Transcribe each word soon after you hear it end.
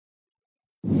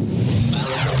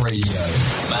Malaga Radio.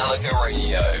 Malaga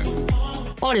Radio.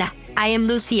 Hola, I am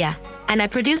Lucia, and I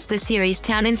produce the series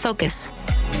Town in Focus.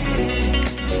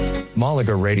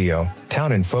 Malaga Radio,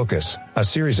 Town in Focus, a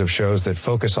series of shows that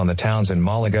focus on the towns in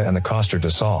Malaga and the Costa del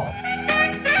Sol.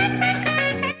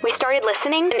 We started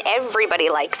listening and everybody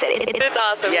likes it. It's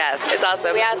awesome. Yes, it's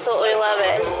awesome. We absolutely love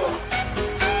it.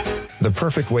 The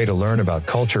perfect way to learn about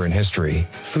culture and history,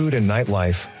 food and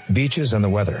nightlife, beaches and the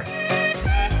weather.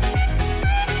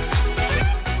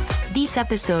 This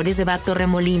episode is about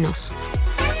Torremolinos.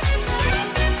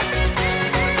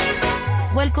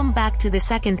 Welcome back to the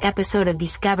second episode of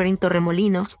Discovering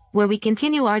Torremolinos, where we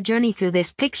continue our journey through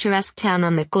this picturesque town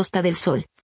on the Costa del Sol.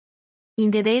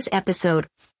 In today's episode,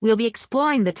 we'll be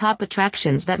exploring the top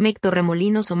attractions that make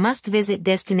Torremolinos a must-visit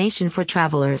destination for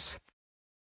travelers.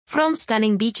 From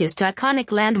stunning beaches to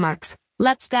iconic landmarks,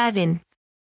 let's dive in.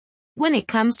 When it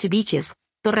comes to beaches,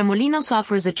 Torremolinos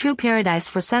offers a true paradise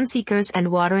for sunseekers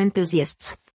and water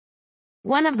enthusiasts.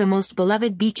 One of the most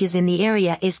beloved beaches in the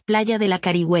area is Playa de la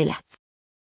Carihuela.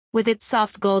 With its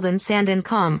soft golden sand and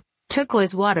calm,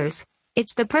 turquoise waters,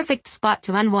 it's the perfect spot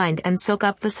to unwind and soak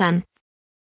up the sun.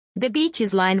 The beach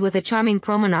is lined with a charming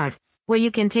promenade, where you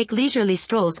can take leisurely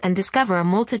strolls and discover a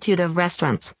multitude of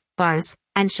restaurants, bars,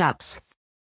 and shops.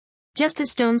 Just a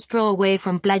stone's throw away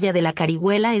from Playa de la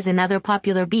Carihuela is another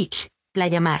popular beach,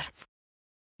 Playa Mar.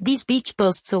 This beach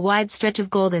boasts a wide stretch of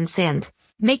golden sand,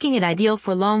 making it ideal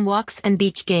for long walks and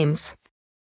beach games.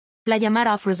 Playa Mar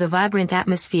offers a vibrant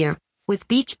atmosphere, with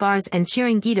beach bars and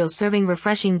chiringuitos serving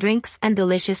refreshing drinks and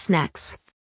delicious snacks.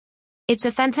 It's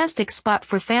a fantastic spot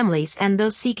for families and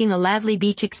those seeking a lively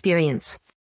beach experience.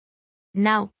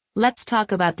 Now, let's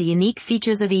talk about the unique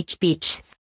features of each beach.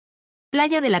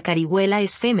 Playa de la Carihuela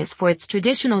is famous for its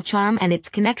traditional charm and its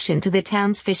connection to the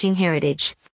town's fishing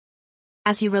heritage.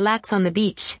 As you relax on the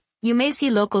beach, you may see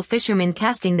local fishermen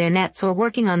casting their nets or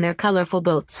working on their colorful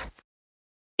boats.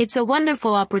 It's a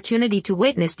wonderful opportunity to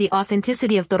witness the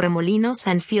authenticity of Torremolinos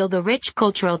and feel the rich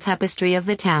cultural tapestry of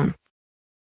the town.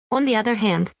 On the other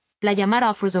hand, Playa Mar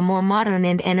offers a more modern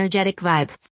and energetic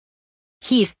vibe.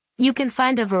 Here, you can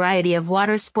find a variety of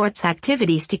water sports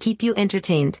activities to keep you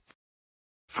entertained.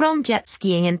 From jet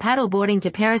skiing and paddleboarding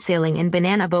to parasailing and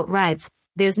banana boat rides,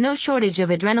 there's no shortage of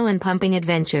adrenaline-pumping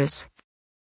adventures.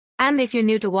 And if you're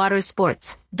new to water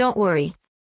sports, don't worry.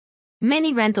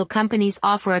 Many rental companies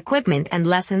offer equipment and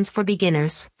lessons for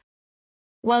beginners.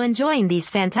 While enjoying these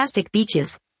fantastic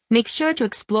beaches, make sure to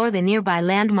explore the nearby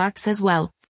landmarks as well.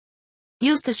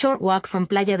 Just a short walk from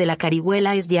Playa de la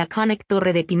Carihuela is the iconic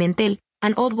Torre de Pimentel,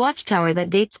 an old watchtower that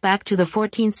dates back to the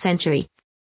 14th century.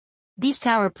 This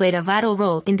tower played a vital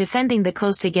role in defending the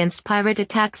coast against pirate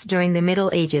attacks during the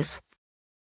Middle Ages.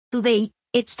 Today,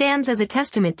 it stands as a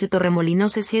testament to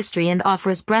Torremolinos' history and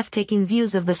offers breathtaking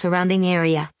views of the surrounding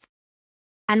area.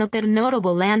 Another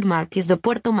notable landmark is the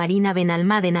Puerto Marina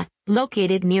Benalmádena,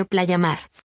 located near Playa Mar.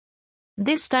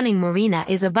 This stunning marina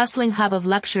is a bustling hub of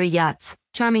luxury yachts,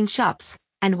 charming shops,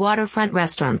 and waterfront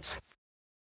restaurants.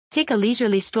 Take a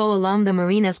leisurely stroll along the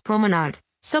marina's promenade,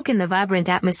 soak in the vibrant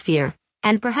atmosphere,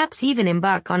 and perhaps even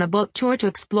embark on a boat tour to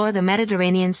explore the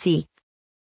Mediterranean Sea.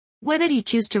 Whether you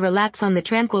choose to relax on the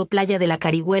tranquil Playa de la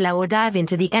Carihuela or dive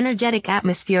into the energetic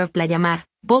atmosphere of Playa Mar,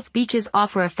 both beaches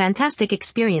offer a fantastic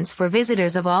experience for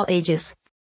visitors of all ages.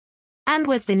 And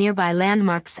with the nearby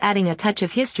landmarks adding a touch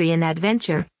of history and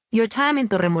adventure, your time in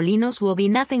Torremolinos will be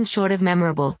nothing short of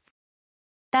memorable.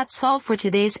 That's all for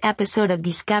today's episode of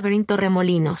Discovering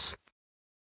Torremolinos.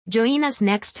 Join us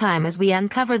next time as we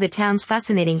uncover the town's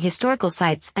fascinating historical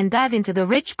sites and dive into the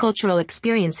rich cultural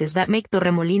experiences that make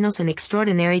Torremolinos an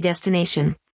extraordinary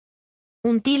destination.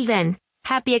 Until then,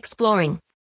 happy exploring!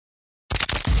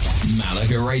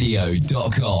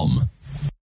 MalagaRadio.com